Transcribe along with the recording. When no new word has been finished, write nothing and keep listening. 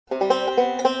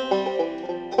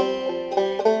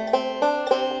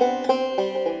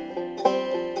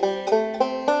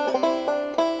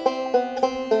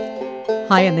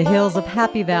High in the hills of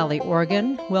Happy Valley,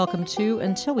 Oregon, welcome to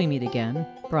Until We Meet Again,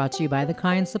 brought to you by the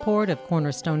kind support of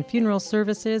Cornerstone Funeral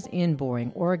Services in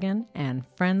Boring, Oregon, and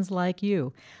friends like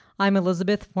you. I'm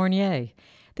Elizabeth Fournier.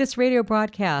 This radio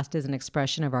broadcast is an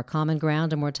expression of our common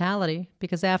ground and mortality,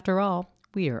 because after all,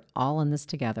 we are all in this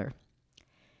together.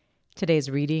 Today's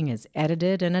reading is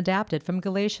edited and adapted from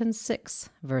Galatians 6,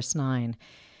 verse 9.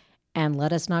 And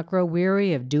let us not grow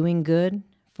weary of doing good,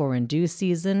 for in due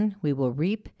season we will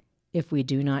reap if we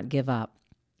do not give up.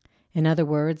 In other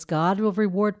words, God will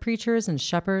reward preachers and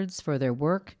shepherds for their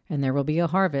work, and there will be a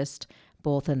harvest,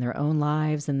 both in their own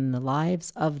lives and in the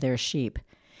lives of their sheep.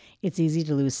 It's easy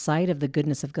to lose sight of the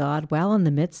goodness of God while in the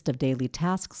midst of daily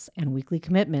tasks and weekly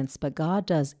commitments, but God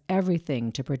does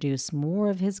everything to produce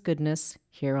more of His goodness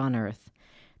here on earth.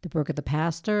 The work of the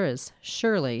pastor is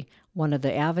surely one of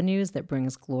the avenues that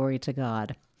brings glory to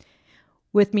God.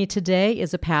 With me today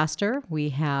is a pastor. We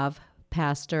have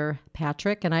Pastor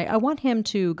Patrick, and I want him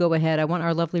to go ahead. I want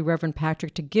our lovely Reverend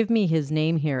Patrick to give me his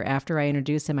name here after I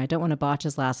introduce him. I don't want to botch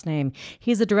his last name.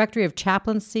 He's the Director of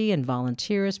Chaplaincy and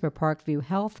Volunteers for Parkview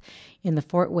Health in the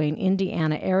Fort Wayne,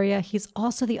 Indiana area. He's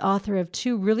also the author of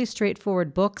two really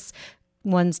straightforward books.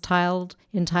 One's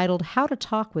entitled How to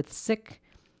Talk with Sick,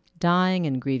 Dying,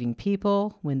 and Grieving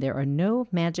People When There Are No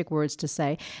Magic Words to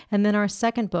Say. And then our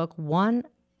second book, One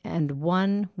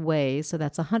Way, so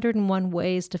that's 101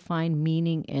 ways to find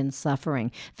meaning in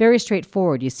suffering. Very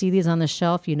straightforward. You see these on the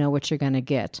shelf, you know what you're going to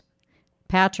get.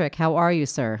 Patrick, how are you,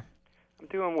 sir? I'm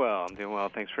doing well.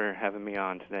 Thanks for having me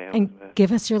on today, Elizabeth. And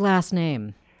give us your last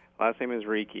name. Last name is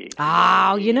Riki.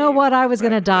 Oh, you know what? I was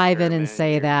going to dive in and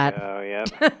say that. Oh, yeah.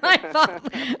 I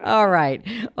thought, all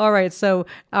right. So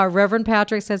Reverend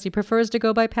Patrick says he prefers to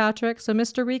go by Patrick. So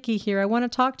Mr. Riki here, I want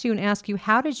to talk to you and ask you,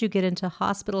 how did you get into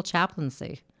hospital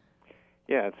chaplaincy?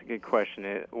 Yeah, it's a good question.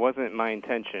 It wasn't my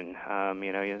intention.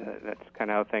 That's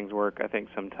kind of how things work, I think,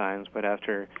 sometimes. But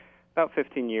after about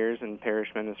 15 years in parish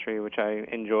ministry, which I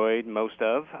enjoyed most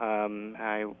of,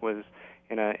 I was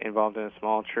involved in a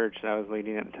small church that I was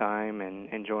leading at the time and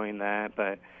enjoying that,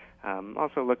 but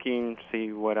also looking to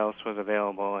see what else was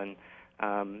available. And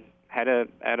had a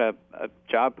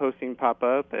job posting pop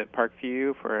up at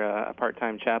Parkview for a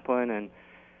part-time chaplain. And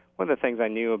one of the things I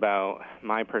knew about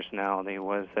my personality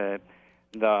was that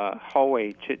the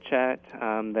hallway chit-chat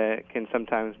that can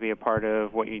sometimes be a part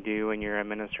of what you do when you're a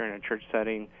minister in a church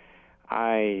setting,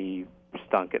 I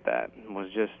stunk at that, was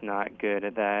just not good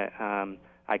at that.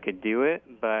 I could do it,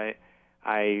 but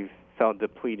I felt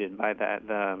depleted by that.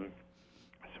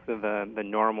 The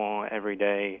normal,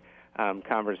 everyday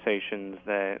conversations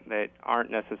that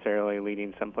aren't necessarily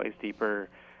leading someplace deeper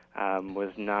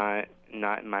was not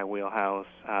in my wheelhouse.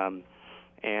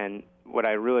 And what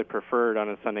I really preferred on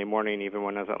a Sunday morning, even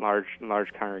when I was at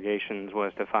large congregations,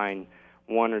 was to find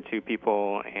one or two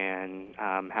people and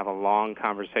have a long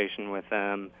conversation with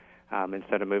them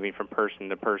instead of moving from person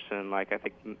to person. Like I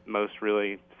think most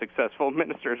really successful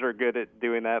ministers are good at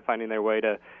doing that, finding their way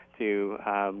to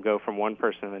go from one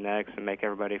person to the next and make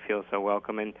everybody feel so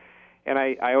welcome. And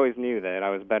I always knew that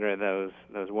I was better at those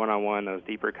one-on-one, those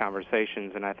deeper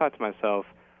conversations. And I thought to myself,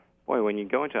 boy, when you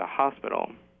go into a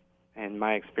hospital, and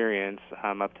my experience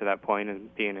up to that point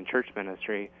and being in church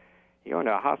ministry, you go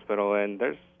into a hospital and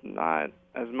there's not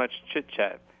as much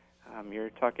chit-chat. You're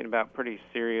talking about pretty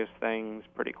serious things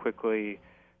pretty quickly.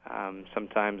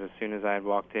 Sometimes as soon as I had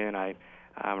walked in, I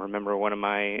remember one of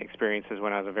my experiences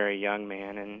when I was a very young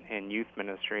man in youth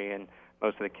ministry, and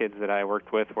most of the kids that I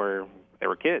worked with were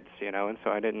kids, and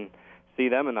so I didn't see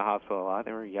them in the hospital a lot.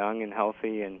 They were young and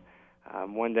healthy, and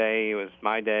one day it was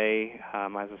my day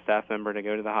as a staff member to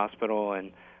go to the hospital,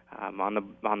 and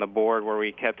on the board where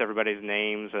we kept everybody's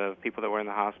names of people that were in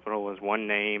the hospital was one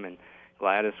name, and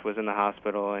Gladys was in the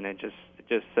hospital, and it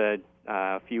just said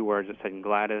a few words. It said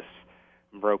Gladys,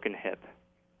 broken hip.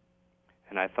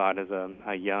 And I thought, as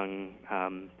a young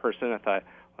person, I thought,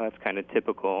 well, that's kind of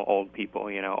typical old people.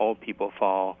 Old people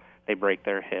fall, they break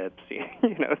their hips,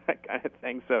 that kind of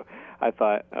thing. So I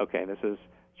thought, okay, this is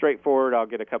straightforward. I'll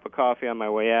get a cup of coffee on my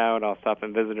way out. I'll stop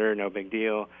and visit her. No big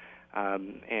deal.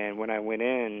 And when I went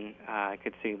in, I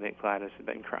could see that Gladys had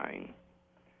been crying.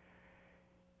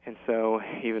 And so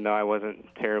even though I wasn't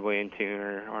terribly in tune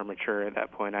or mature at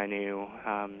that point, I knew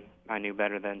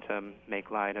better than to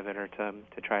make light of it or to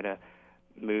try to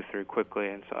move through quickly.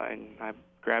 And so I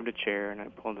grabbed a chair and I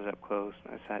pulled it up close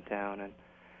and I sat down and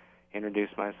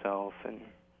introduced myself. And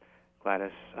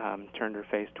Gladys turned her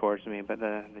face towards me, but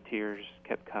the tears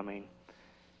kept coming.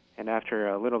 And after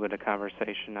a little bit of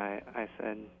conversation, I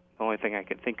said, the only thing I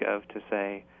could think of to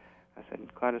say, I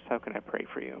said, Gladys, how can I pray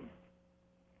for you?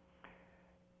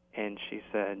 And she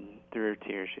said, through her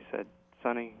tears, she said,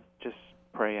 Sonny, just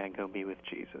pray I go be with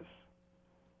Jesus.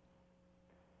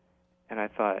 And I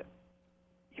thought,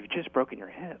 you've just broken your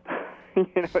hip.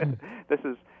 This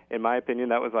is, in my opinion,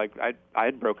 that was like, I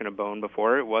had broken a bone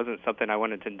before. It wasn't something I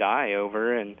wanted to die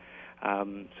over. And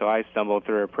so I stumbled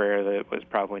through a prayer that was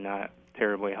probably not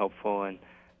terribly helpful.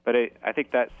 But I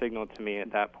think that signaled to me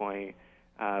at that point,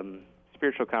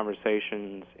 spiritual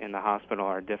conversations in the hospital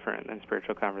are different than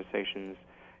spiritual conversations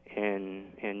in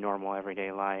normal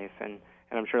everyday life. And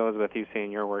I'm sure, Elizabeth, you see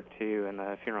in your work too, in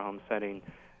the funeral home setting,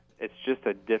 it's just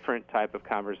a different type of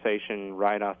conversation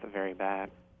right off the very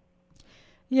bat.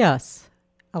 Yes.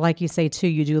 Like you say, too,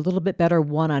 you do a little bit better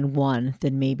one-on-one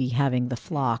than maybe having the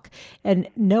flock. And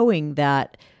knowing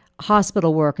that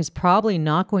hospital work is probably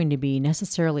not going to be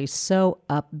necessarily so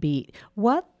upbeat,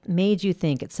 what made you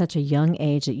think at such a young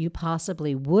age that you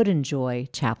possibly would enjoy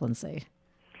chaplaincy?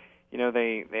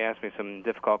 They asked me some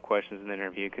difficult questions in the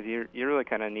interview because you really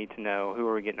kind of need to know who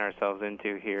are we getting ourselves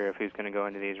into here, if who's going to go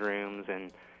into these rooms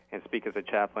and speak as a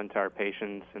chaplain to our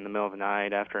patients in the middle of the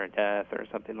night after a death or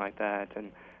something like that.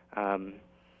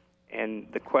 And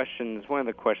the questions, one of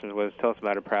the questions was, tell us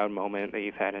about a proud moment that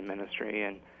you've had in ministry.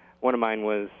 And one of mine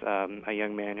was a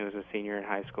young man who was a senior in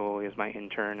high school. He was my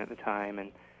intern at the time,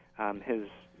 and his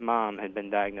mom had been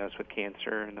diagnosed with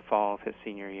cancer in the fall of his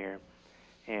senior year.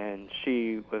 And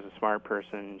she was a smart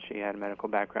person. She had a medical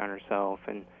background herself,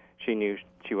 and she knew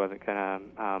she wasn't gonna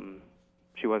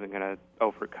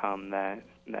overcome that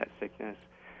sickness.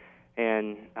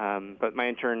 And but my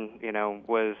intern,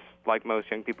 was like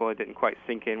most young people, it didn't quite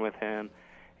sink in with him.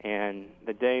 And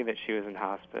the day that she was in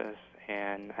hospice,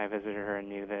 and I visited her and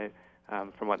knew that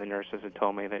from what the nurses had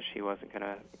told me that she wasn't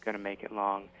gonna make it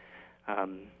long.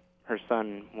 Her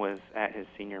son was at his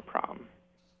senior prom.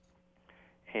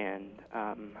 And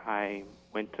I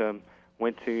went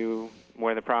to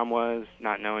where the prom was,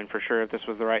 not knowing for sure if this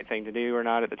was the right thing to do or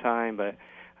not at the time, but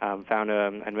found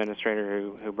an administrator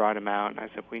who brought him out, and I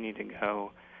said, we need to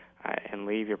go and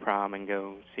leave your prom and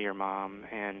go see your mom.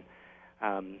 And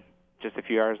just a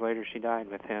few hours later, she died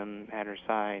with him at her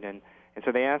side. And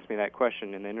so they asked me that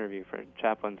question in the interview for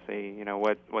chaplaincy,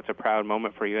 what's a proud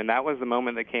moment for you? And that was the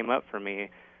moment that came up for me,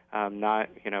 not,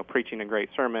 preaching a great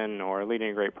sermon or leading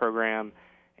a great program.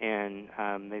 And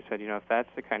they said, if that's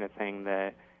the kind of thing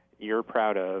that you're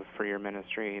proud of for your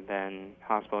ministry, then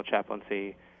hospital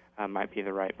chaplaincy might be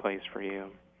the right place for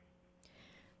you.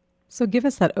 So give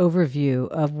us that overview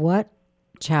of what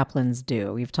chaplains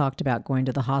do. We've talked about going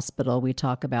to the hospital. We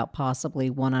talk about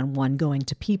possibly one-on-one going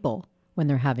to people when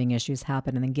they're having issues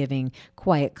happen and then giving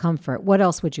quiet comfort. What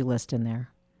else would you list in there?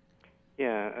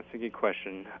 Yeah, that's a good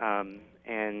question.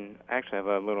 And I actually have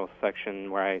a little section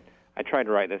where I tried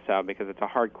to write this out because it's a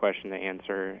hard question to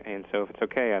answer. And so if it's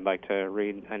okay, I'd like to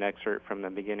read an excerpt from the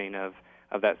beginning of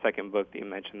that second book that you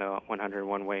mentioned, the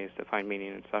 101 Ways to Find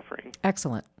Meaning in Suffering.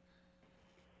 Excellent.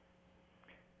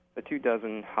 The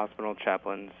 24 hospital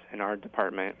chaplains in our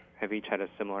department have each had a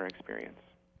similar experience.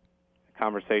 The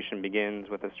conversation begins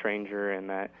with a stranger, and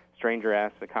that stranger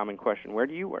asks the common question, where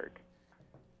do you work?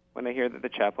 When they hear that the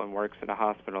chaplain works at a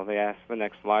hospital, they ask the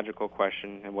next logical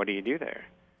question, and what do you do there?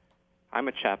 I'm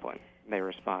a chaplain, they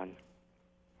respond.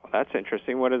 Well, that's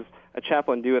interesting. What does a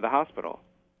chaplain do at the hospital?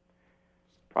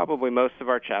 Probably most of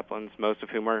our chaplains, most of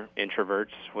whom are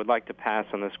introverts, would like to pass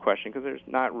on this question because there's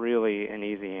not really an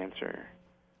easy answer.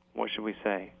 What should we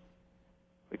say?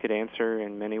 We could answer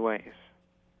in many ways.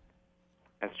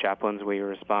 As chaplains, we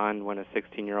respond when a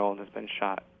 16-year-old has been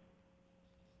shot.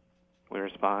 We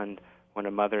respond when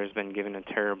a mother has been given a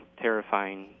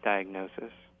terrifying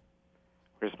diagnosis.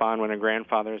 We respond when a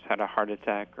grandfather's had a heart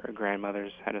attack or a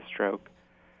grandmother's had a stroke.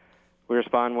 We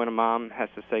respond when a mom has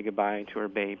to say goodbye to her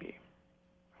baby,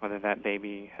 whether that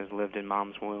baby has lived in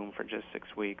mom's womb for just 6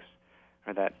 weeks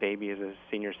or that baby is a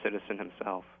senior citizen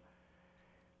himself.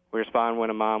 We respond when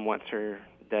a mom wants her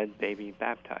dead baby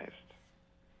baptized.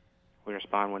 We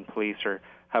respond when police are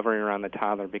hovering around the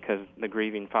toddler because the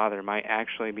grieving father might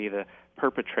actually be the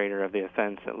perpetrator of the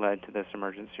offense that led to this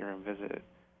emergency room visit.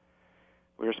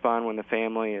 We respond when the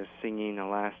family is singing a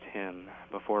last hymn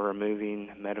before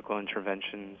removing medical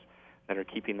interventions that are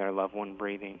keeping their loved one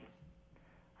breathing.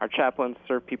 Our chaplains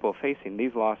serve people facing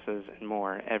these losses and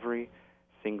more every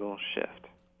single shift,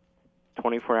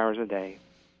 24 hours a day,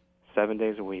 7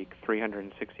 days a week,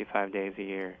 365 days a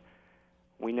year.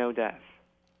 We know death,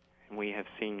 and we have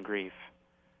seen grief.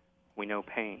 We know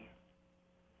pain.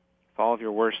 If all of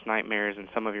your worst nightmares and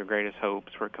some of your greatest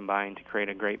hopes were combined to create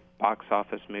a great box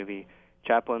office movie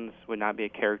chaplains would not be a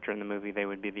character in the movie, they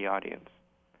would be the audience.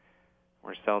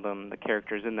 We're seldom the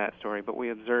characters in that story, but we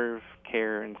observe,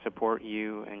 care, and support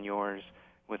you and yours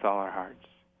with all our hearts.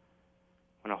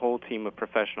 When a whole team of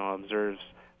professionals observes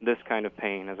this kind of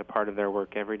pain as a part of their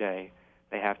work every day,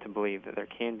 they have to believe that there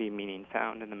can be meaning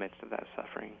found in the midst of that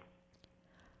suffering.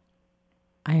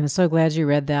 I am so glad you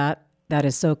read that. That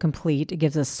is so complete. It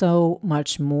gives us so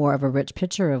much more of a rich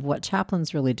picture of what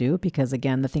chaplains really do, because,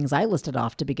 again, the things I listed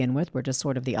off to begin with were just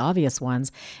sort of the obvious ones.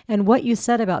 And what you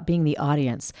said about being the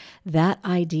audience, that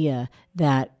idea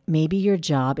that maybe your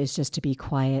job is just to be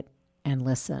quiet and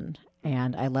listen.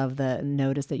 And I love the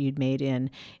notice that you'd made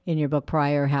in your book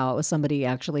prior, how somebody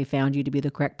actually found you to be the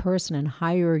correct person and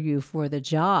hire you for the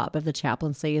job of the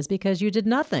chaplaincy is because you did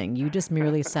nothing. You just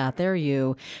merely sat there.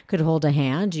 You could hold a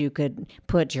hand. You could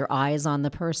put your eyes on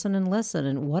the person and listen.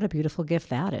 And what a beautiful gift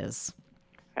that is.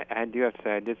 I do have to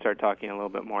say I did start talking a little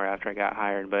bit more after I got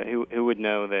hired, but who would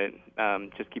know that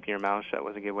just keeping your mouth shut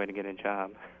was a good way to get a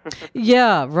job?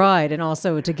 Yeah, right. And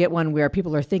also to get one where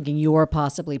people are thinking you're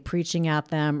possibly preaching at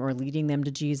them or leading them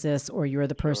to Jesus, or you're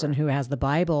the person who has the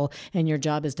Bible and your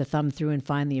job is to thumb through and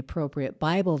find the appropriate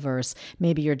Bible verse.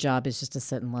 Maybe your job is just to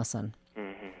sit and listen.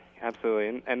 Mm-hmm.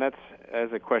 Absolutely. And that's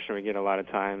as a question we get a lot of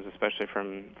times, especially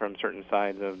from certain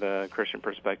sides of the Christian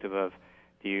perspective of,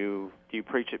 do you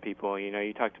preach at people? You know,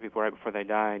 you talk to people right before they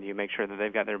die. Do you make sure that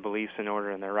they've got their beliefs in order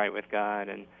and they're right with God?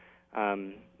 And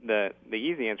the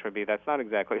easy answer would be that's not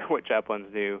exactly what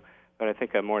chaplains do. But I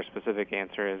think a more specific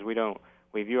answer is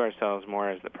we view ourselves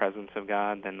more as the presence of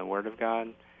God than the Word of God.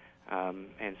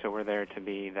 And so we're there to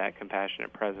be that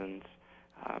compassionate presence,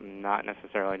 not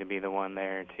necessarily to be the one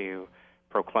there to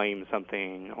proclaim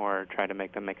something or try to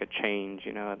make them make a change,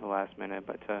 you know, at the last minute,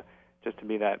 but just to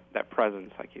be that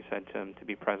presence, like you said, to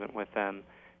be present with them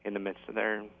in the midst of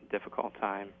their difficult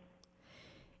time.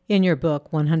 In your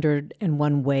book,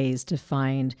 101 Ways to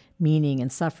Find Meaning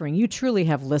in Suffering, you truly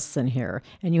have lists in here,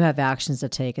 and you have actions to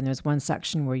take. And there's one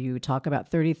section where you talk about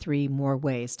 33 more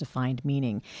ways to find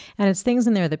meaning. And it's things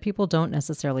in there that people don't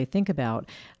necessarily think about.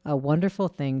 A wonderful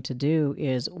thing to do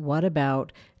is, what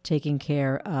about taking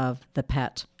care of the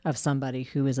pet of somebody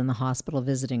who is in the hospital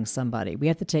visiting somebody? We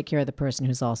have to take care of the person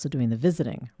who's also doing the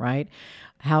visiting, right?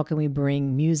 How can we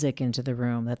bring music into the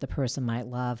room that the person might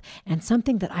love? And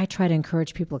something that I try to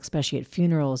encourage people, especially at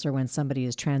funerals or when somebody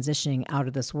is transitioning out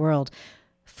of this world,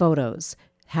 photos.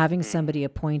 Having somebody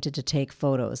appointed to take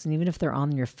photos. And even if they're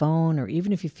on your phone, or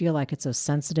even if you feel like it's those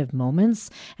sensitive moments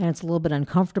and it's a little bit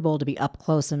uncomfortable to be up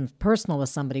close and personal with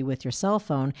somebody with your cell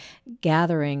phone,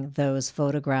 gathering those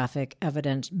photographic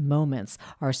evident moments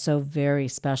are so very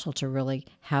special to really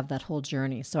have that whole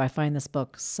journey. So I find this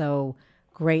book so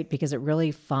great because it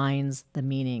really finds the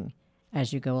meaning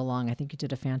as you go along. I think you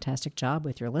did a fantastic job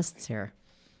with your lists here.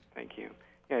 Thank you.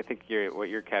 Yeah, I think what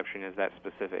you're capturing is that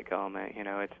specific element. You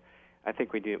know, I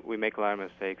think we make a lot of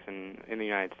mistakes, and in the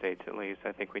United States at least,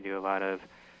 I think we do a lot of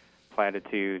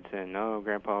platitudes and,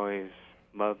 Grandpa always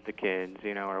loved the kids,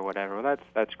 you know, or whatever. Well,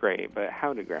 that's great, but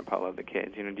how did Grandpa love the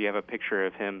kids? You know, do you have a picture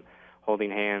of him holding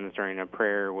hands during a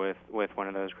prayer with one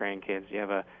of those grandkids? Do you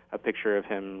have a picture of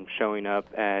him showing up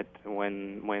at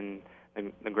when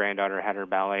the granddaughter had her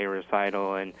ballet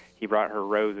recital and he brought her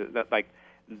roses? Like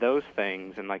those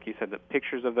things, and like you said, the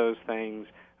pictures of those things,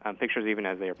 pictures even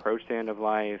as they approach the end of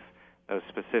life, those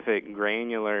specific,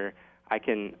 granular, I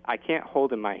can't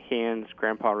hold in my hands,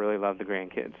 Grandpa really loved the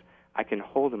grandkids. I can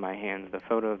hold in my hands the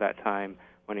photo of that time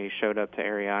when he showed up to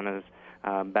Ariana's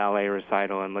ballet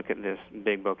recital and look at this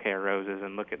big bouquet of roses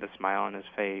and look at the smile on his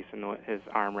face and his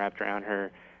arm wrapped around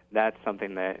her. That's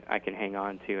something that I can hang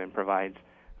on to and provides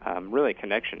really a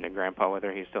connection to Grandpa,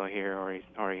 whether he's still here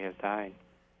or he has died.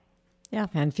 Yeah,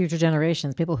 and future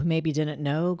generations, people who maybe didn't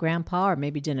know Grandpa or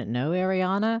maybe didn't know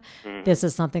Ariana, this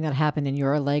is something that happened in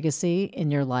your legacy,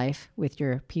 in your life, with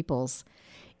your peoples.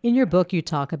 In your book, you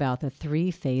talk about the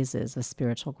 3 phases of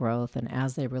spiritual growth and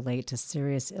as they relate to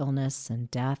serious illness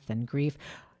and death and grief.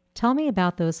 Tell me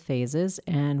about those phases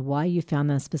and why you found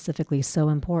them specifically so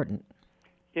important.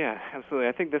 Yeah, absolutely.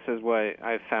 I think this is what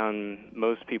I've found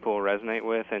most people resonate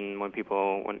with, and when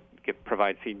people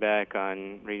provide feedback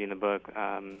on reading the book,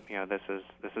 this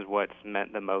is what's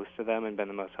meant the most to them and been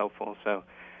the most helpful. So,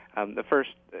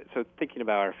 thinking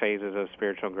about our phases of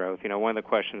spiritual growth, one of the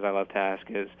questions I love to ask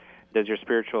is, does your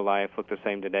spiritual life look the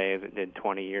same today as it did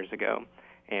 20 years ago?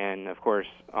 And of course,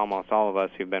 almost all of us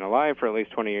who've been alive for at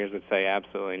least 20 years would say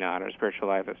absolutely not. Our spiritual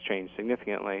life has changed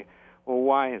significantly. Well,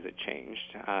 why has it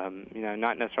changed?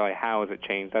 Not necessarily how has it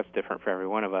changed. That's different for every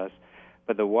one of us.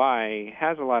 But the why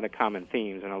has a lot of common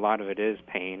themes, and a lot of it is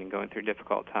pain and going through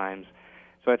difficult times.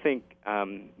 So I think,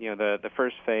 the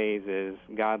first phase is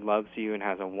God loves you and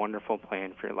has a wonderful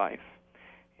plan for your life.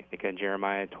 I think of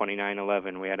Jeremiah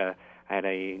 29:11. I had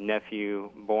a nephew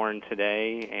born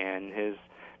today, and his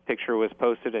picture was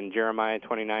posted, and Jeremiah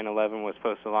 29:11 was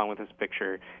posted along with his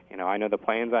picture. I know the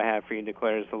plans I have for you,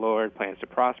 declares the Lord, plans to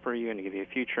prosper you and to give you a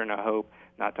future and a hope,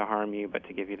 not to harm you, but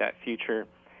to give you that future.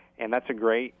 And that's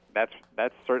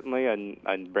certainly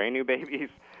a brand new baby's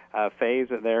phase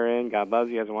that they're in. God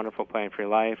loves you, has a wonderful plan for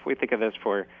your life. We think of this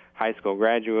for high school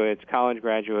graduates, college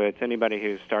graduates, anybody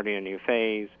who's starting a new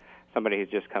phase, somebody who's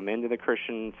just come into the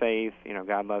Christian faith.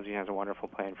 God loves you, has a wonderful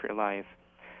plan for your life.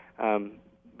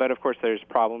 But, of course, there's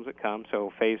problems that come.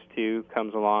 So phase 2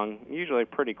 comes along usually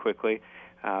pretty quickly.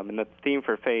 And the theme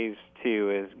for phase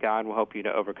 2 is God will help you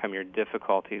to overcome your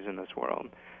difficulties in this world.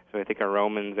 So I think of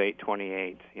Romans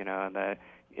 8:28, that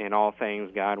in all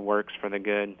things God works for the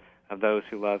good of those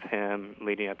who love him,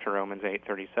 leading up to Romans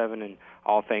 8:37, in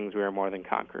all things we are more than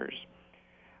conquerors.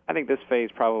 I think this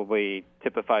phase probably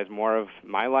typifies more of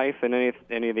my life than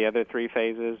any of the other 3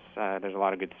 phases. There's a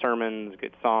lot of good sermons,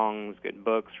 good songs, good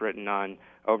books written on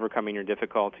overcoming your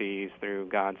difficulties through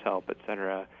God's help,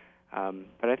 etc.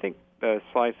 But I think the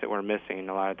slice that we're missing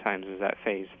a lot of times is that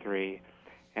phase 3.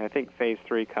 And I think phase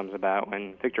 3 comes about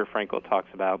when Viktor Frankl talks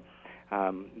about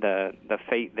the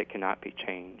fate that cannot be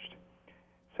changed.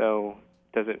 So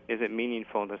is it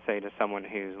meaningful to say to someone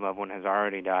whose loved one has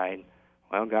already died,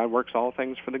 well, God works all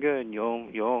things for the good.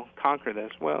 You'll conquer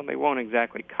this. Well, they won't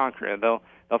exactly conquer it. They'll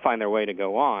find their way to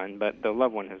go on, but the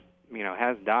loved one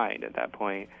has died at that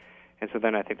point. And so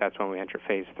then I think that's when we enter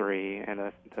phase 3.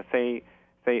 And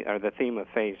the theme of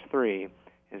phase 3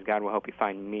 is God will help you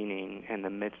find meaning in the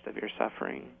midst of your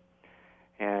suffering.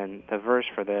 And the verse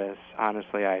for this,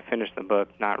 honestly, I finished the book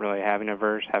not really having a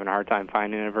verse, having a hard time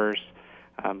finding a verse.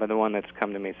 But the one that's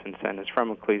come to me since then is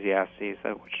from Ecclesiastes,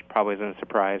 which probably isn't a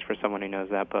surprise for someone who knows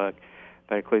that book.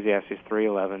 But Ecclesiastes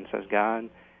 3:11 says, God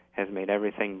has made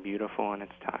everything beautiful in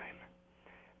its time.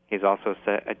 He's also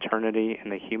set eternity in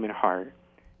the human heart,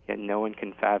 yet no one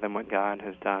can fathom what God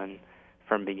has done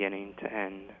from beginning to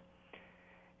end.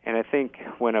 And I think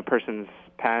when a person's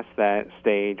past that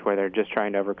stage where they're just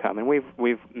trying to overcome, and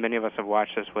many of us have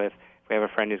watched this we have a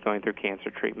friend who's going through cancer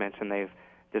treatments, and they've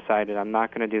decided, I'm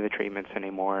not going to do the treatments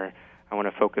anymore. I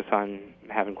want to focus on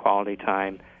having quality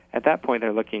time. At that point,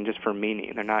 they're looking just for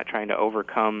meaning. They're not trying to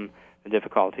overcome the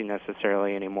difficulty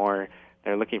necessarily anymore.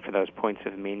 They're looking for those points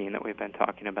of meaning that we've been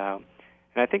talking about.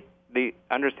 And I think the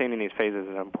understanding these phases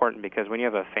is important because when you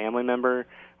have a family member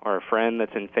or a friend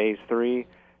that's in phase 3,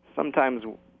 sometimes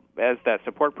as that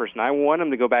support person, I want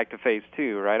them to go back to phase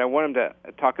 2, right? I want them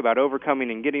to talk about overcoming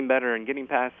and getting better and getting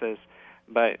past this,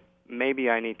 but maybe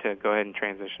I need to go ahead and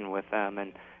transition with them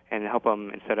and help them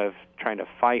instead of trying to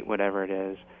fight whatever it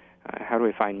is. How do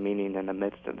we find meaning in the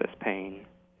midst of this pain?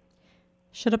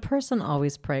 Should a person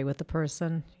always pray with the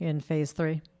person in phase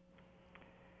 3?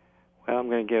 Well, I'm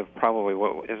going to give probably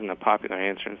what isn't a popular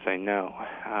answer and say no.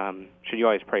 Should you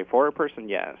always pray for a person?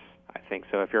 Yes, I think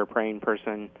so. If you're a praying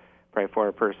person, pray for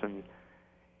a person.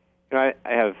 I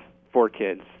have 4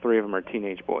 kids. 3 of them are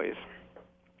teenage boys.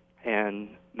 And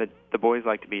the boys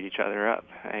like to beat each other up,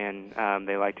 and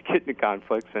they like to get into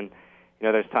conflicts. And,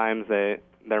 there's times that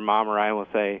their mom or I will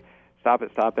say, stop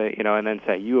it, and then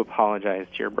say, you apologize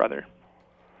to your brother.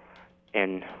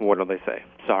 And what do they say?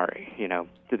 Sorry.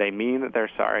 Do they mean that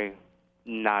they're sorry?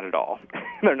 Not at all.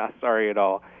 They're not sorry at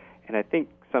all. And I think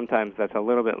sometimes that's a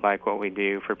little bit like what we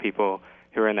do for people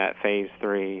who are in that phase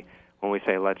 3 when we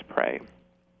say, let's pray.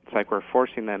 It's like we're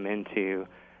forcing them into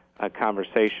a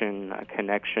conversation, a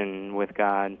connection with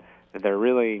God that they're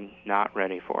really not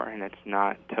ready for, and it's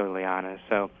not totally honest.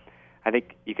 So I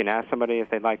think you can ask somebody if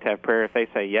they'd like to have prayer. If they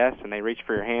say yes and they reach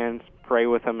for your hands, pray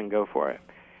with them and go for it.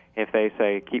 If they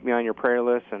say, keep me on your prayer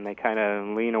list, and they kind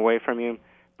of lean away from you,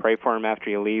 pray for them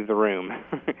after you leave the room.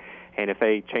 And if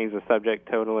they change the subject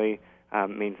totally,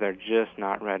 means they're just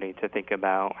not ready to think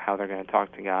about how they're going to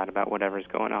talk to God about whatever's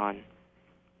going on.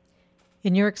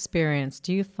 In your experience,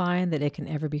 do you find that it can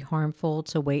ever be harmful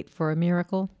to wait for a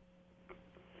miracle?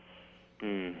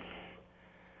 I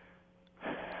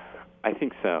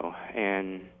think so.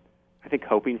 And I think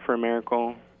hoping for a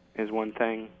miracle is one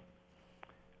thing.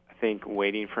 I think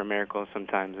waiting for a miracle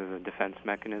sometimes is a defense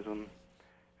mechanism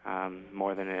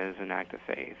more than it is an act of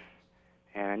faith.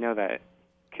 And I know that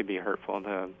could be hurtful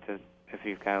to if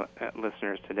you've got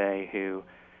listeners today who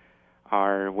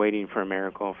are waiting for a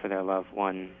miracle for their loved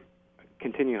one.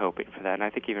 Continue hoping for that, and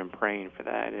I think even praying for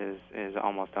that is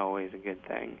almost always a good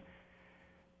thing.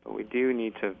 But we do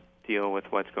need to deal with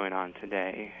what's going on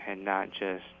today and not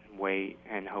just wait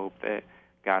and hope that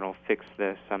God will fix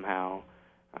this somehow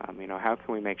How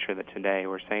can we make sure that today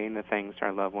we're saying the things to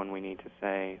our loved one we need to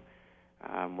say?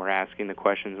 We're asking the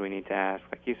questions we need to ask.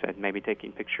 Like you said, maybe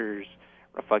taking pictures,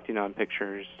 reflecting on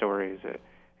pictures, stories,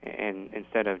 and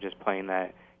instead of just playing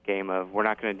that game of we're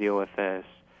not going to deal with this,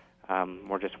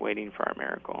 we're just waiting for our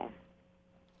miracle.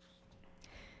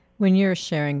 When you're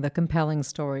sharing the compelling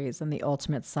stories and the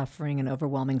ultimate suffering and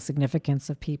overwhelming significance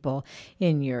of people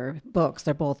in your books,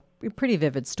 they're both pretty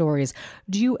vivid stories.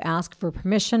 Do you ask for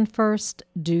permission first?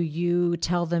 Do you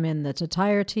tell them in its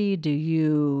entirety? Do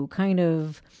you kind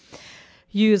of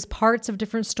use parts of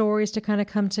different stories to kind of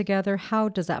come together? How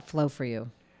does that flow for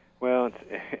you? Well,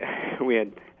 we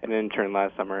had an intern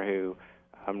last summer who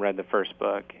read the first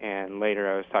book, and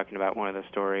later I was talking about one of the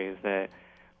stories that,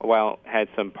 while had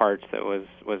some parts that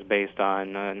was based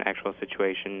on an actual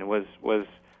situation, was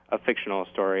a fictional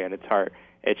story at its heart.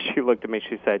 And she looked at me,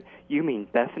 she said, "You mean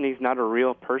Bethany's not a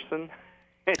real person?"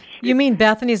 You mean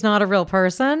Bethany's not a real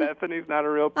person? Bethany's not a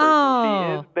real person. Oh,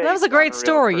 she is based that was a great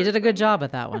story. You did a good person. job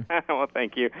at that one. Well,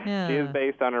 thank you. Yeah. She is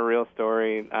based on a real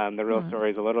story. The real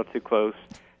story is a little too close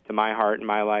to my heart and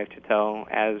my life to tell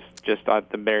as just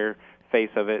the bare face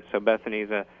of it. So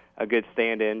Bethany's a good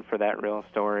stand-in for that real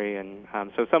story, and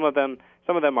so some of them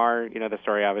are, the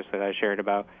story obviously that I shared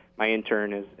about my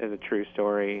intern is a true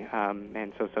story,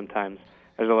 and so sometimes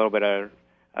there's a little bit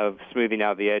of smoothing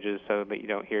out the edges so that you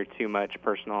don't hear too much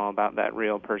personal about that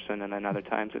real person, and then other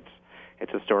times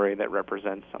it's a story that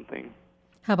represents something.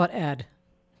 How about Ed?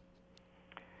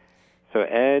 So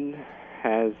Ed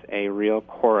has a real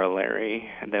corollary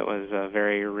that was a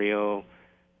very real,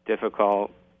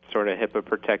 difficult, sort of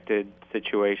HIPAA-protected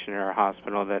situation in our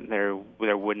hospital that there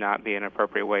would not be an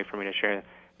appropriate way for me to share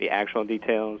the actual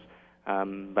details,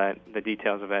 but the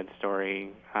details of Ed's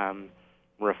story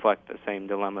reflect the same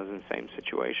dilemmas and same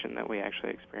situation that we actually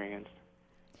experienced.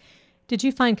 Did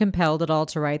you find compelled at all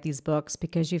to write these books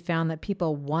because you found that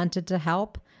people wanted to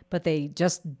help, but they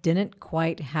just didn't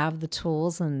quite have the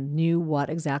tools and knew what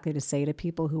exactly to say to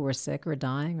people who were sick or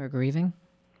dying or grieving?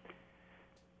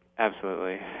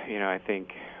 Absolutely. I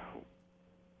think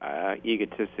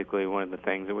egotistically, one of the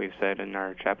things that we've said in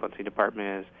our chaplaincy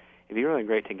department is it'd be really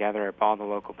great to gather up all the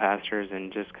local pastors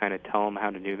and just kind of tell them how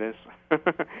to do this,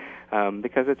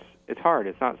 because it's hard.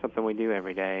 It's not something we do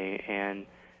every day, and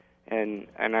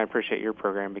I appreciate your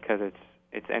program because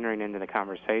it's entering into the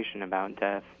conversation about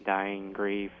death, dying,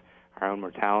 grief, our own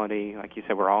mortality. Like you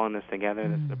said, we're all in this together.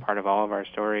 Mm-hmm. This is a part of all of our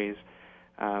stories,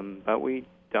 but we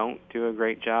don't do a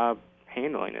great job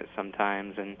handling it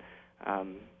sometimes, and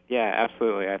yeah,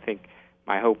 absolutely. I think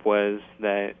my hope was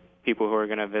that people who are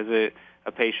going to visit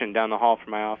a patient down the hall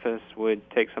from my office would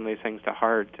take some of these things to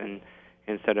heart, and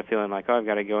instead of feeling like, I've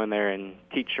got to go in there and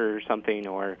teach her something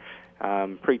or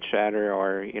preach at her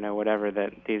or whatever,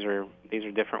 that these are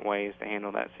different ways to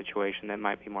handle that situation that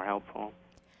might be more helpful.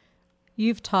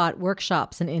 You've taught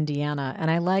workshops in Indiana,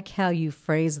 and I like how you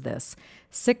phrase this.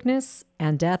 Sickness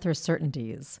and death are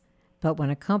certainties, but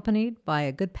when accompanied by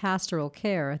a good pastoral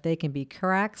care, they can be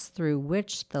cracks through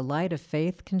which the light of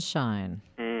faith can shine.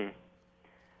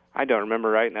 I don't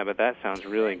remember writing that, but that sounds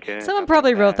really good. Someone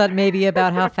probably wrote that maybe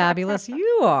about how fabulous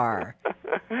you are.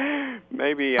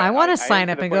 Maybe. I want to sign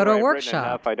up and go to a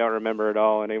workshop. I don't remember it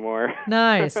all anymore.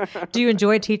 Nice. Do you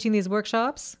enjoy teaching these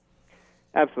workshops?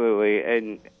 Absolutely.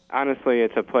 And honestly,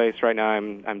 it's a place right now.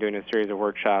 I'm doing a series of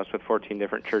workshops with 14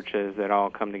 different churches that all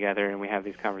come together, and we have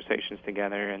these conversations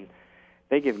together, and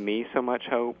they give me so much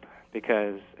hope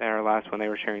because at our last one, they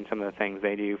were sharing some of the things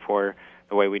they do for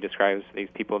the way we describe these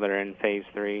people that are in phase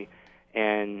 3,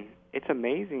 and it's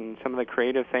amazing some of the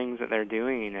creative things that they're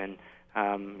doing. And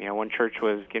one church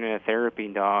was getting a therapy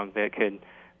dog that could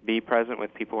be present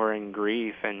with people who are in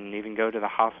grief and even go to the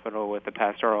hospital with the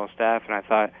pastoral staff. And I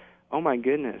thought, oh my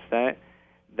goodness,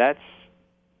 that's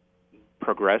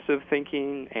progressive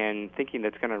thinking and thinking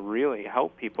that's going to really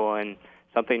help people. And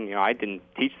something, I didn't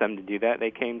teach them to do that.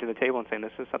 They came to the table and saying,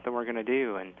 this is something we're going to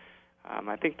do. And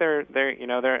I think they're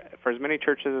for as many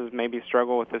churches as maybe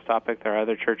struggle with this topic, there are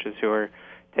other churches who are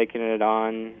taking it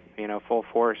on, full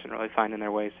force and really finding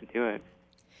their ways to do it.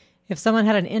 If someone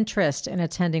had an interest in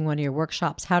attending one of your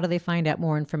workshops, how do they find out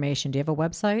more information? Do you have a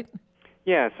website?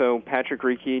 Yeah, so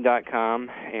patrickrieke.com,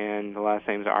 and the last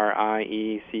name is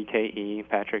Riecke.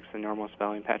 Patrick's the normal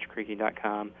spelling,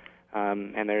 patrickrieke.com.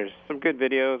 And there's some good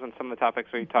videos on some of the topics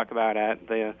we talk about at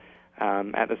the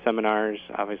seminars.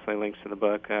 Obviously, links to the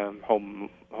book,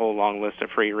 whole long list of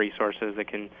free resources that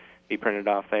can be printed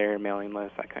off there, mailing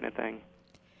lists, that kind of thing.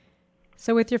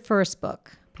 So with your first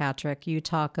book, Patrick, you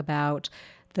talk about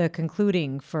the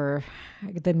concluding for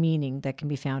the meaning that can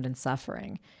be found in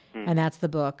suffering. And that's the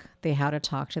book, The How to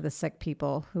Talk to the Sick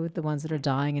People, the ones that are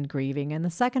dying and grieving. And the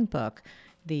second book,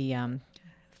 the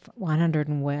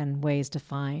 101 Ways to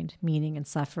Find Meaning in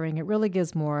Suffering. It really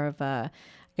gives more of a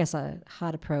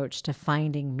hot approach to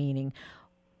finding meaning.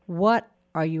 What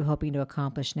are you hoping to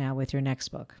accomplish now with your next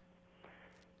book?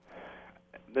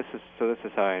 This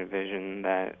is how I envision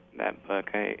that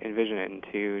book. I envision it in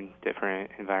two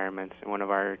different environments. One of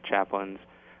our chaplains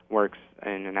works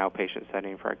in an outpatient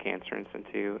setting for our Cancer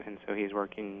Institute, and so he's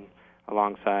working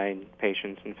alongside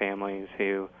patients and families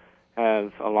who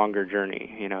have a longer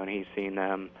journey, and he's seen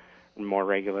them more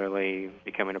regularly,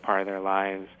 becoming a part of their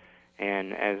lives.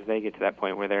 And as they get to that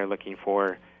point where they're looking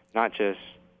for not just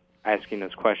asking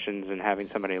those questions and having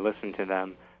somebody listen to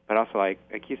them, but also, like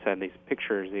you said, these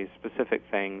pictures, these specific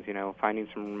things, finding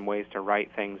some ways to write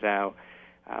things out,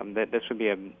 that this would be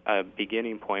a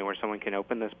beginning point where someone can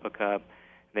open this book up.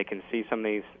 They can see some of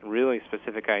these really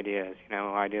specific ideas,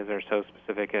 ideas that are so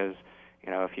specific as,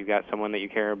 if you've got someone that you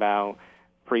care about,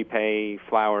 prepay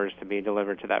flowers to be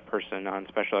delivered to that person on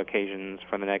special occasions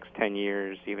for the next 10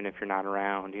 years, even if you're not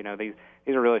around.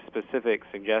 These are really specific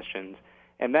suggestions.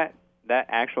 And that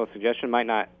actual suggestion might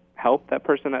not help that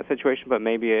person in that situation, but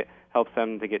maybe it helps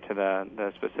them to get to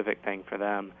the specific thing for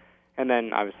them. And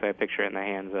then, obviously, I picture it in the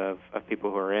hands of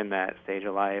people who are in that stage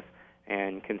of life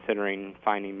and considering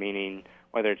finding meaning,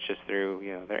 whether it's just through,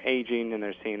 their aging and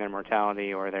they're seeing their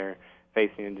mortality, or they're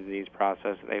facing a disease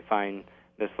process. They find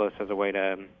this list as a way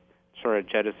to sort of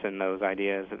jettison those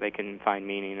ideas that they can find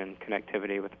meaning and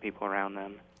connectivity with the people around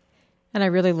them. And I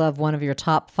really love one of your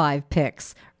top 5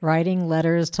 picks, writing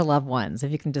letters to loved ones.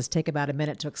 If you can just take about a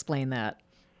minute to explain that.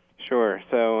 Sure.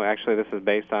 So actually this is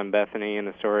based on Bethany and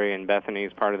the story, and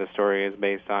Bethany's part of the story is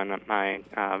based on my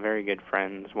very good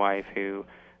friend's wife who,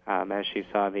 as she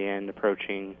saw the end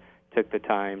approaching, took the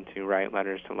time to write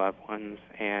letters to loved ones.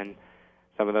 And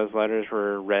some of those letters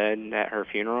were read at her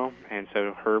funeral, and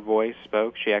so her voice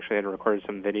spoke. She actually had recorded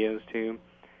some videos too.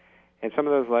 And some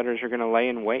of those letters are going to lay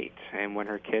in wait, and when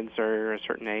her kids are a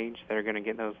certain age, they're going to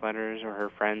get those letters, or her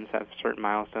friends have certain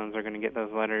milestones, they're going to get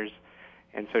those letters.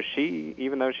 And so she,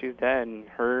 even though she's dead,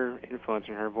 her influence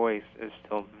and her voice is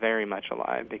still very much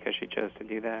alive because she chose to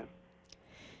do that.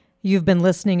 You've been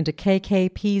listening to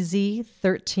KKPZ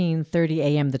 1330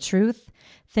 AM The Truth.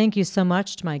 Thank you so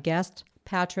much to my guest,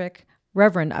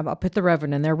 Reverend, I'll put the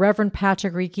Reverend in there, Reverend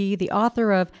Patrick Ricci, the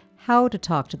author of How to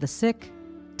Talk to the Sick,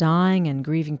 Dying and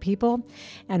Grieving People,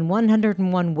 and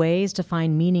 101 Ways to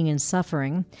Find Meaning in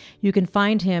Suffering. You can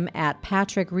find him at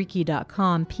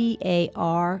patrickricci.com,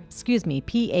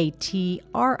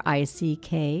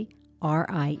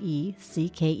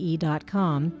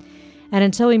 patrickriecke.com. And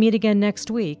until we meet again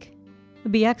next week,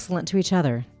 be excellent to each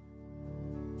other.